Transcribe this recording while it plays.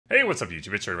Hey, what's up,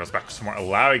 YouTube? It's DirtyMobs back with some more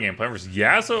Illaoi gameplay versus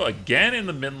Yasuo again in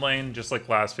the mid lane, just like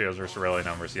last videos versus Illaoi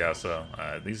now versus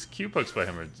Yasuo. These Q pokes by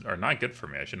him are not good for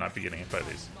me. I should not be getting hit by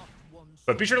these.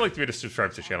 But be sure to like the video, subscribe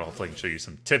to the channel. Hopefully I can show you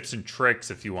some tips and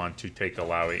tricks if you want to take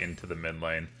Illaoi into the mid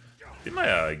lane. I think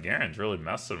my Garen's really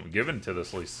messing, given to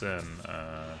this Lee Sin.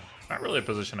 Not really a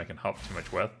position I can help too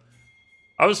much with.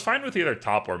 I was fine with either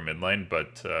top or mid lane,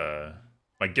 but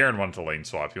my Garen wanted to lane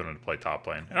swap. He wanted to play top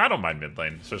lane. And I don't mind mid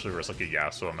lane, especially versus like a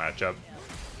Yasuo matchup.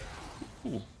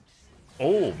 Ooh.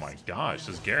 Oh my gosh,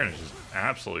 this Garen is just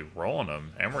absolutely rolling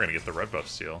him. And we're going to get the red buff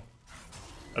steal.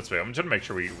 That's big. I'm just going to make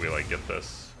sure we like get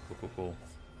this. Cool.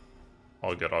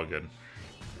 All good, all good.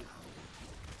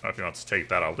 I don't know if he wants to take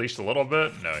that out leash a little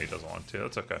bit. No, he doesn't want to.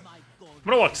 That's okay. I'm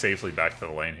going to walk safely back to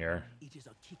the lane here.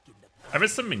 I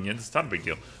missed some minions. It's not a big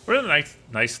deal. One of the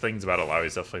nice things about Illaoi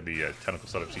is definitely the tentacle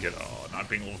setups you get. Oh, not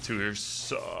being level 2 here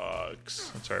sucks.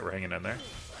 That's right, we're hanging in there.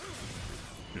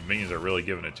 The minions are really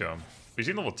giving it to him. We've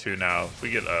seen level 2 now. If we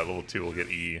get level 2, we'll get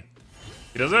E.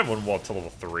 He doesn't have one wall till level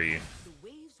 3.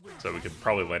 So we could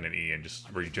probably land an E and just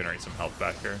regenerate some health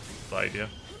back here. That's the idea.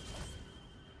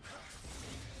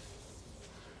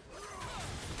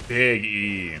 Big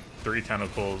E. 3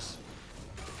 tentacles.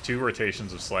 2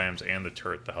 rotations of slams and the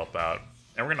turret to help out.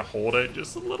 And we're going to hold it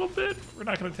just a little bit. We're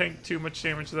not going to take too much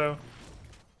damage, though.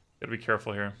 Gotta be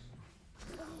careful here.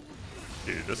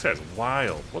 Dude, this guy's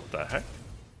wild. What the heck?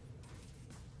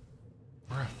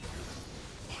 Oh,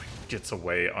 he gets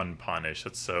away unpunished.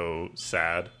 That's so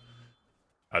sad.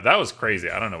 That was crazy.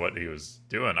 I don't know what he was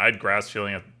doing. I had grasp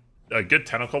healing a good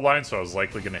tentacle line, so I was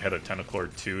likely going to hit a tentacle or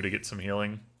 2 to get some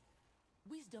healing.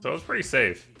 So it was pretty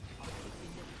safe.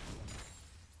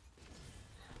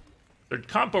 Their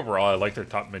comp overall, I like their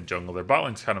top mid jungle. Their bot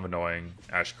lane's kind of annoying.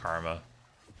 Ash Karma.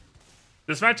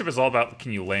 This matchup is all about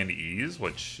can you land E's,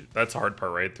 which that's the hard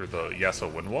part, right? Through the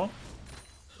Yasuo wind wall.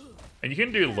 And you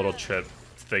can do little chip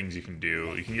things you can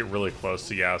do. You can get really close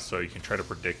to Yasuo. You can try to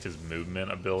predict his movement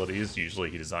abilities. Usually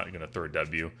he's not going to throw a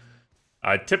W.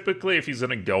 Typically, if he's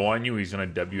going to go on you, he's going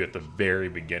to W at the very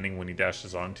beginning when he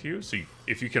dashes onto you. So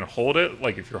if you can hold it,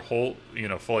 like if you're full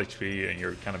HP and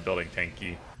you're kind of building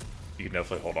tanky, you can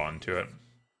definitely hold on to it.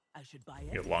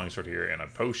 You get longsword here and a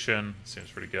potion.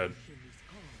 Seems pretty good.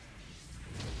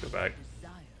 Go back.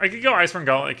 I could go Iceborne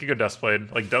Gauntlet. I could go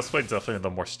Duskblade. Like, Duskblade's definitely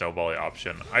the more snowbally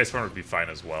option. Iceborne would be fine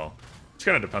as well. Just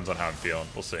kind of depends on how I'm feeling.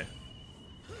 We'll see.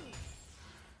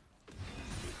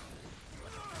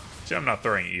 See, I'm not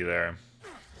throwing E there.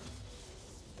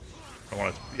 I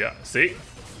want to... Yeah, see?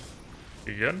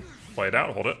 You good? Play it out.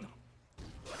 Hold it.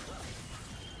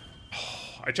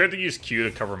 I tried to use Q to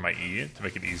cover my E to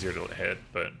make it easier to hit,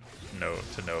 but no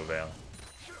avail.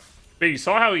 But you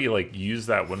saw how he like used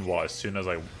that wind wall as soon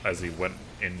as he went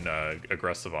in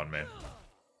aggressive on me.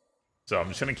 So I'm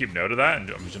just gonna keep note of that, and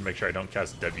I'm just gonna make sure I don't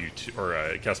cast W2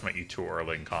 or cast my E too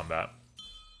early in combat.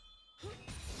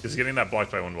 Because getting that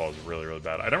blocked by wind wall is really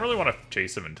bad. I don't really want to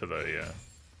chase him into the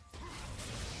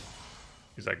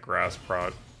use that grass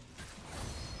prod.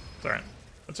 It's alright.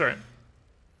 That's alright.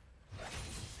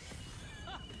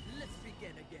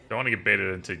 Don't want to get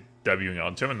baited into Wing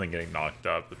onto him and then getting knocked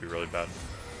up. That'd be really bad.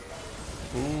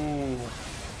 Ooh.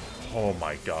 Oh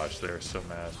my gosh, they're so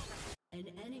mad. An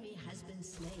enemy has been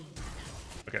slain.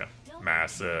 Okay,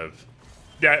 massive.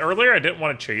 Yeah, earlier I didn't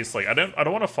want to chase, like I don't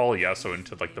want to follow Yasuo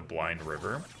into like the blind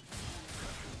river.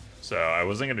 So I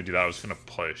wasn't gonna do that. I was gonna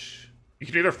push. You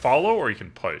can either follow or you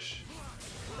can push.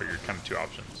 Or your kind of 2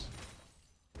 options.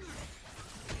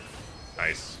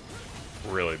 Nice.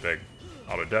 Really big.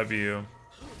 Auto W.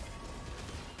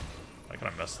 I kind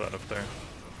of messed that up there.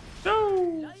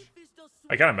 No!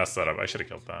 I kind of messed that up. I should have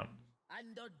killed that.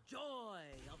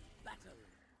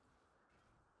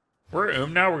 We're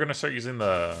now. We're going to start using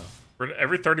the...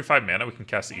 Every 35 mana, we can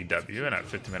cast EW, and at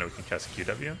 50 mana, we can cast QW.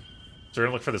 So we're going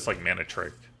to look for this, like, mana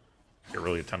trick. Get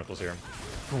really good tentacles here.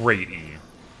 Great E.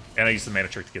 And I use the mana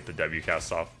trick to get the W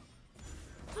cast off.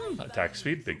 Attack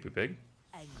speed. Big.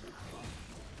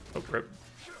 Oh, rip.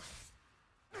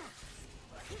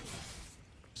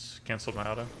 Canceled my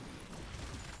auto.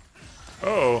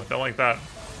 Oh, don't like that.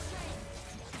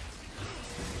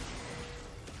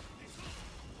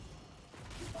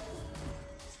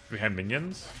 Behind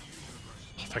minions?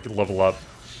 Oh, if I could level up.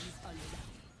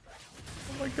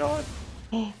 Oh my god.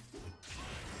 Oh.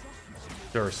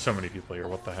 There are so many people here.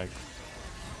 What the heck?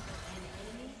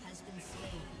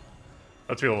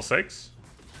 That's level 6?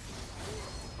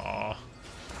 Aw.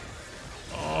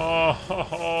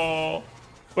 Oh.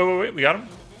 Wait. We got him?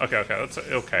 Okay. That's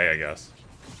okay, I guess.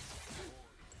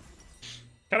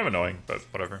 Kind of annoying, but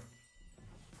whatever.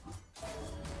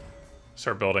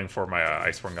 Start building for my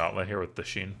Iceborne Gauntlet here with the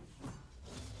Sheen.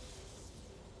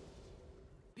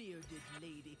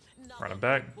 Running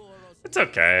back. It's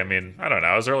okay. I mean, I don't know.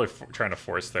 I was really trying to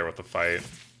force there with the fight.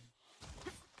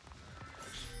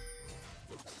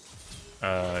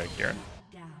 Garen.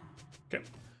 Okay.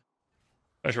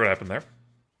 Not sure what happened there.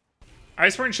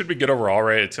 Iceborne should be good overall,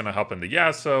 right? It's going to help in the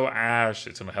Yasuo, Ashe.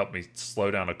 It's going to help me slow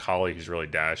down Akali, who's really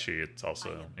dashy. It's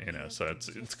also, you know, so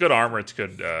it's good armor. It's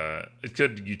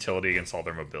good utility against all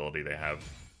their mobility they have.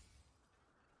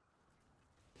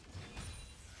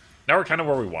 Now we're kind of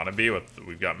where we want to be.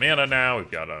 We've got mana now.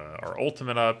 We've got our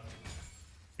ultimate up.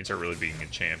 We can start really being a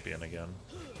champion again.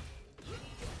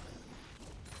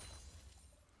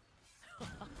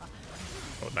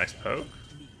 Oh, nice poke.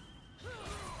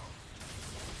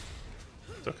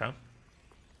 It's okay.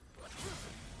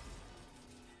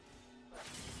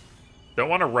 Don't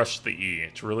want to rush the E.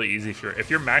 It's really easy if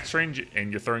you're max range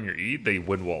and you're throwing your E, they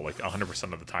win wall like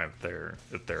 100% of the time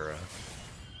if they're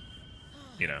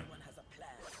you know,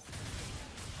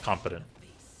 competent.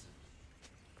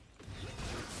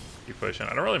 Keep pushing.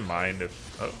 I don't really mind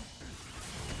if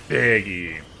big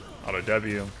E auto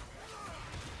W.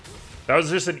 That was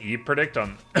just an E predict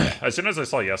on. As soon as I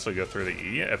saw Yasuo go through the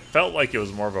E, it felt like it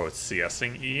was more of a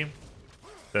CSing E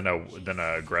than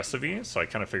a aggressive E. So I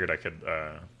kind of figured I could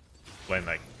land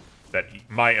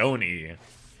my own E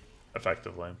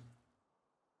effectively.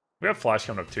 We have flash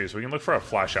coming up too, so we can look for a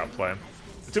flash out play.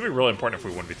 It's gonna be really important if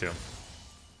we 1v2.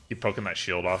 Keep poking that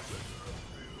shield off.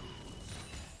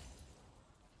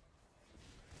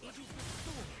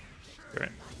 Great.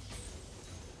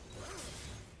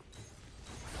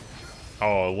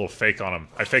 Oh, a little fake on him.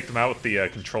 I faked him out with the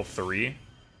control 3,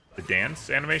 the dance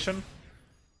animation.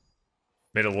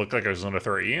 Made it look like I was going to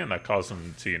throw E, and that caused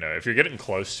him to, you know, if you're getting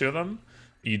close to them,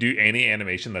 you do any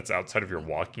animation that's outside of your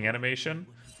walking animation,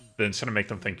 then it's going to make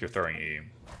them think you're throwing E.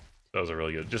 That was a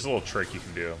really good, just a little trick you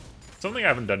can do. Something I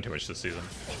haven't done too much this season.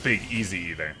 Big, easy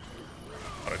E there.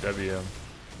 Auto W.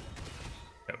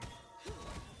 Yep.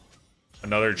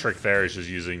 Another trick there is just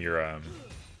using your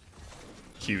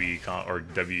QE or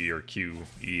W or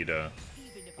QE to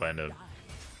land a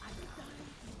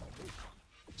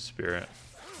spirit.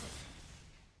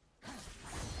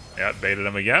 Yeah, baited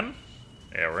him again.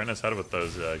 Yeah, we're in his head with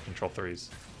those control 3s.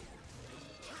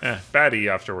 Bad E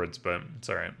afterwards, but it's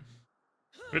alright.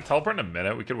 We could teleport in a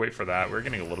minute. We could wait for that. We're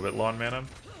getting a little bit low on mana.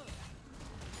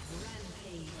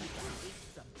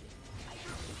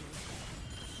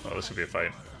 Oh, this could be a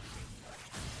fight.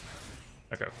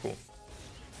 Okay, cool.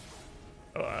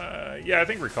 Yeah, I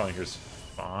think recalling here is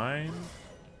fine.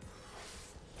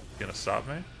 Gonna stop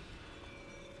me.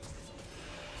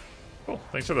 Cool.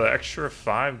 Thanks for the extra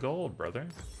 5 gold, brother.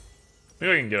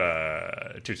 Maybe I can get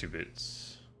a 2-2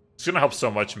 boots. It's gonna help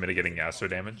so much mitigating Yasuo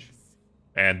damage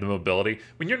and the mobility.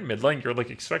 When you're in mid lane, you're like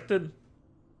expected.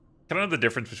 Kind of the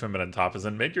difference between mid and top is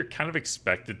in mid, you're kind of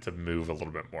expected to move a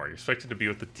little bit more. You're expected to be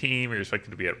with the team. You're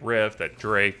expected to be at Rift, at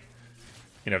Drake.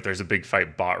 You know, if there's a big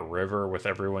fight bot river with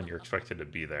everyone, you're expected to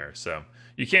be there. So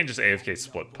you can't just AFK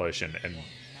split push and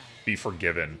be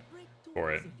forgiven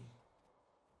for it.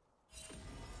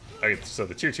 So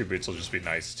the tier 2 boots will just be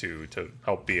nice to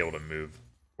help be able to move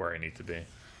where I need to be.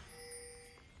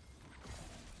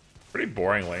 Pretty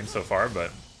boring lane so far,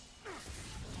 but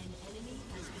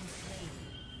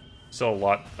still a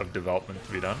lot of development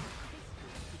to be done.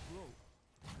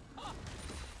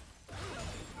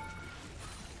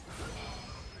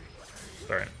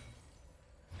 Alright.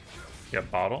 Yeah,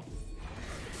 bottle.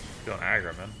 Feeling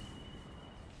aggro, man.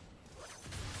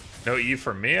 No E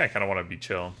for me, I kind of want to be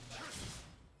chill.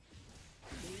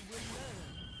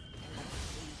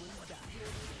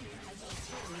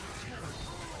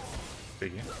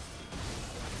 Biggie.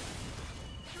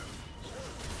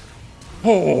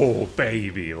 Oh,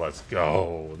 baby, let's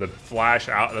go. The flash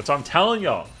out. That's what I'm telling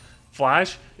y'all.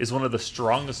 Flash is one of the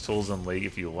strongest tools in League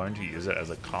if you learn to use it as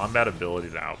a combat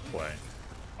ability to outplay.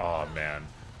 Oh, man.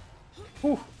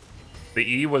 Whew.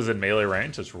 The E was in melee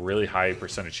range, so it's really high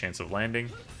percentage chance of landing.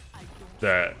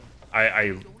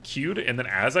 I Q'd, and then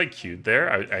as I Q'd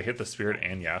there, I hit the Spirit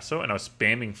and Yasuo, and I was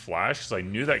spamming Flash, because I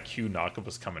knew that Q knockup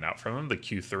was coming out from him, the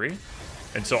Q3.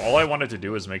 And so all I wanted to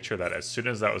do was make sure that as soon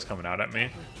as that was coming out at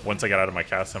me, once I got out of my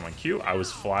cast time on Q, I was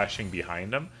flashing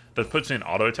behind him. That puts me in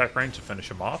auto attack range to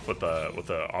finish him off with a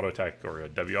auto attack or a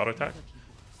W auto attack.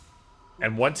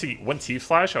 And once he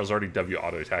flashed, I was already W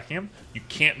auto attacking him. You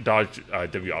can't dodge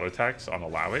W auto attacks on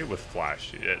Illaoi with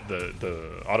Flash.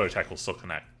 The auto attack will still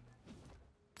connect.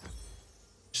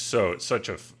 So it's such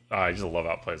a I just love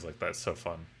outplays like that. It's so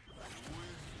fun.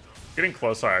 Getting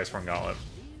close to our Iceborne Gauntlet.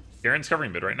 Garen's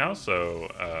covering mid right now, so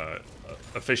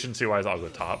efficiency wise, I'll go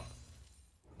top.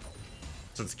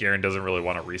 Since Garen doesn't really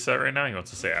want to reset right now, he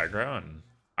wants to stay aggro, and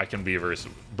I can be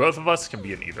versus... Both of us can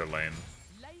be in either lane.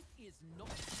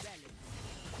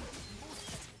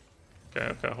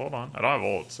 Okay, hold on. I don't have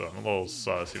ult, so I'm a little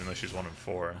sus, even though she's 1 in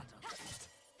 4.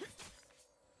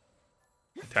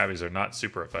 Tabbies are not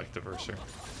super effective versus her.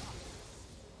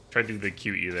 Try to do the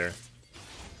QE there.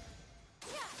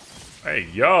 Hey,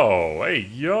 yo! Hey,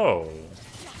 yo!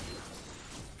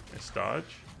 Nice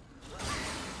dodge.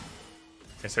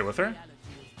 Can I stay with her?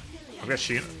 I've got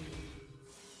Sheen.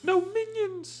 No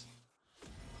minions!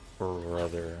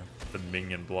 Brother. The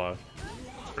minion block.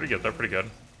 Pretty good, they're pretty good.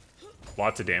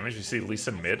 Lots of damage. You see Lee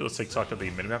Sin mid. Let's take stock of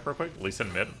the minimap real quick. Lee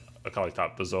Sin mid. Akali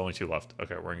top. Those are the only 2 left.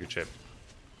 Okay, we're in good shape.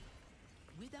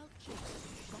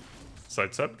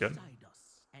 Side step, good.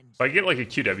 If I get like a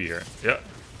QW here. Yep.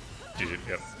 GG,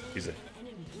 yep. Easy.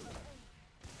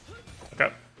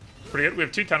 Okay. Pretty good. We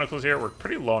have 2 tentacles here. We're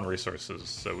pretty low on resources,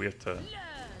 so we have to...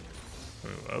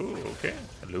 Oh, okay.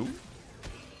 Hello.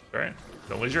 Alright.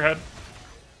 Don't lose your head.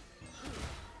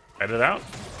 Head it out.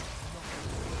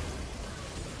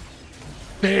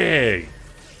 Big!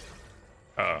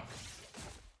 Uh-oh.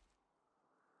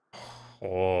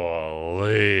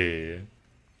 Holy.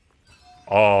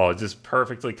 Oh, just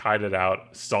perfectly kited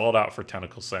out. Stalled out for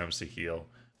Tentacle Slams to heal.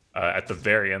 At the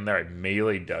very end there, I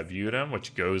melee W'd him,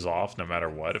 which goes off no matter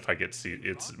what. If I get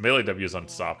it's melee W is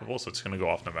unstoppable, so it's going to go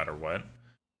off no matter what.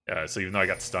 So even though I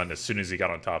got stunned, as soon as he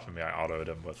got on top of me, I autoed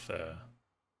him with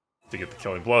to get the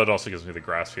killing blow. It also gives me the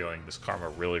grass feeling. This karma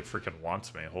really freaking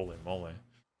wants me. Holy moly.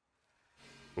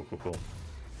 Cool.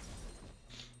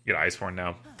 Get Iceborne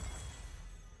now.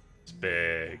 It's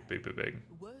big.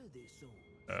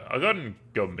 I'll go ahead and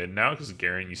go mid now, because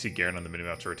Garen, you see Garen on the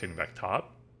minimap's rotating back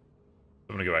top.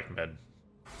 I'm gonna go back mid.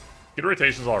 Good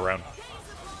rotations all around.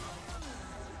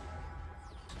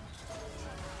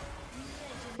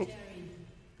 Cool.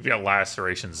 If you got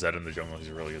Laceration Zed in the jungle, he's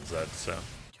a really good Zed, so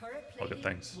all good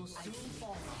things.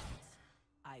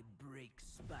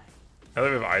 Now that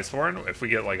we have Iceborne, if we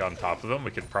get like on top of them,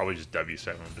 we could probably just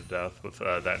W-spam him to death with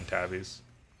that and tabbies.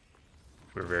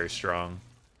 We're very strong.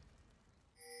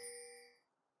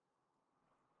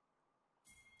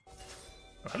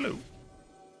 Oh, hello.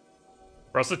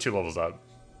 We're also 2 levels up.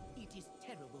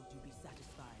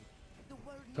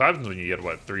 What happens when you get,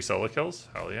 what, 3 solo kills?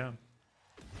 Hell yeah.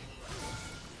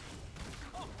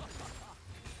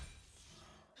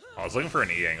 I was looking for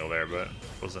an E angle there, but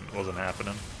wasn't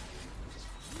happening.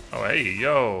 Oh, hey,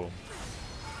 yo.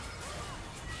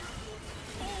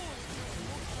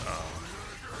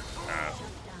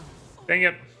 Oh. Dang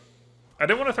it. I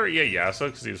didn't want to throw E at Yasuo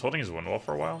because he was holding his wind wall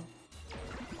for a while.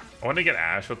 I want to get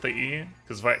Ashe with the E,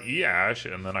 because if I E Ashe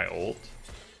and then I ult,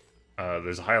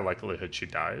 there's a high likelihood she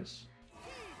dies.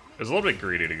 It was a little bit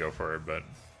greedy to go for her, but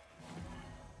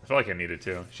I feel like I needed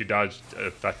to. She dodged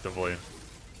effectively,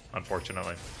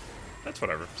 unfortunately. That's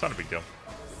whatever. It's not a big deal.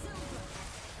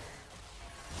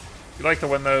 You like to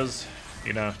win those,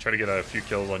 you know, try to get a few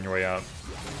kills on your way out.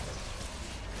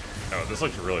 Oh, this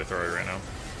looks really throwy right now.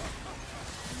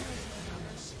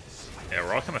 Yeah,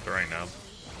 we're all kind of throwing now.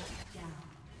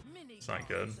 It's not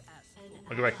good.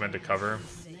 I'll go back mid to cover.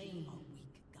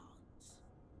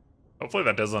 Hopefully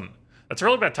that doesn't... That's a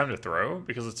really bad time to throw,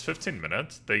 because it's 15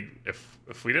 minutes.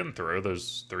 If we didn't throw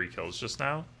those 3 kills just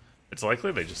now, it's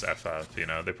likely they just FF, you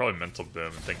know? They probably mental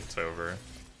boom and think it's over.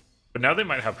 But now they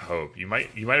might have hope. You might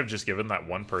have just given that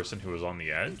one person who was on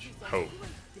the edge hope.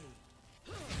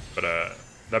 But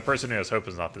that person who has hope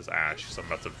is not this Ashe, so I'm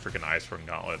about to freaking Iceborne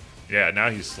Gauntlet. Yeah, now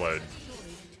he's slowed.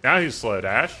 Now he's slowed,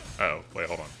 Ashe. Oh, wait,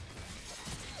 hold on.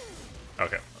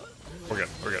 Okay. We're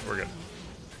good.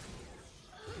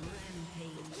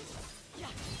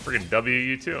 Freaking W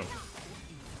you too.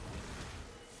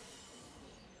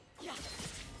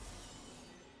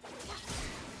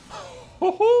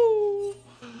 Woohoo!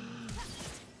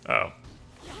 Oh.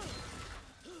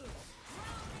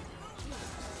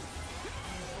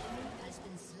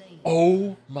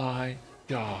 Oh my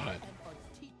god.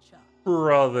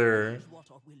 Brother.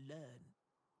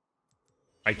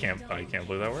 I can't believe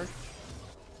that worked.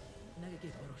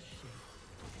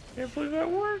 Can't believe that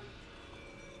worked.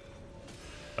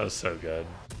 That was so good.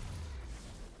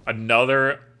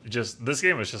 Another, this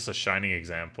game is just a shining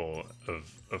example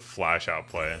of flash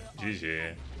outplay.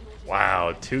 GG.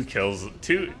 Wow, 2 kills,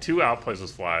 two outplays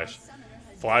with flash.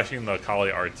 Flashing the Akali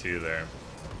R2 there.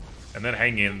 And then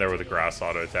hanging in there with the grass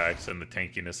auto attacks and the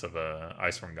tankiness of a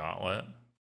Iceborne Gauntlet.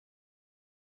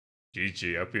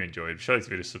 GG, hope you enjoyed. Be sure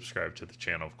to subscribe to the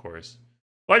channel, of course.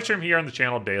 Live stream here on the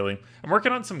channel daily. I'm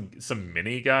working on some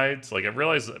mini guides. Like, I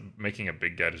realize making a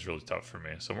big guide is really tough for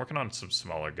me, so I'm working on some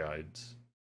smaller guides.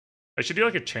 I should do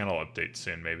like a channel update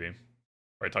soon, maybe,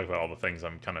 where I talk about all the things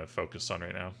I'm kind of focused on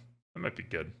right now. That might be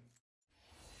good.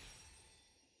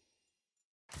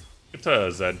 Good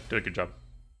to Zed. Did a good job.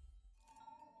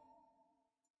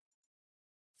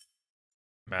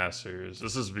 Masters.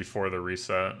 This is before the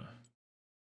reset.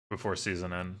 Before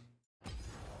season end.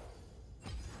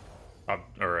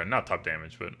 Top, or not top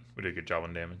damage, but we did a good job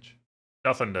on damage.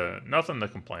 Nothing to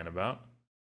complain about.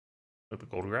 Like the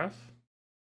gold graph.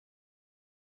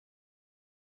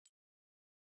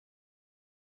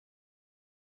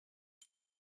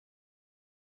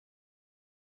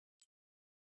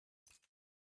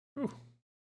 Ooh.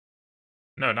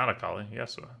 No, not a Kali.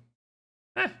 Yasuo.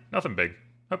 Nothing big.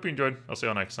 Hope you enjoyed. I'll see you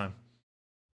all next time.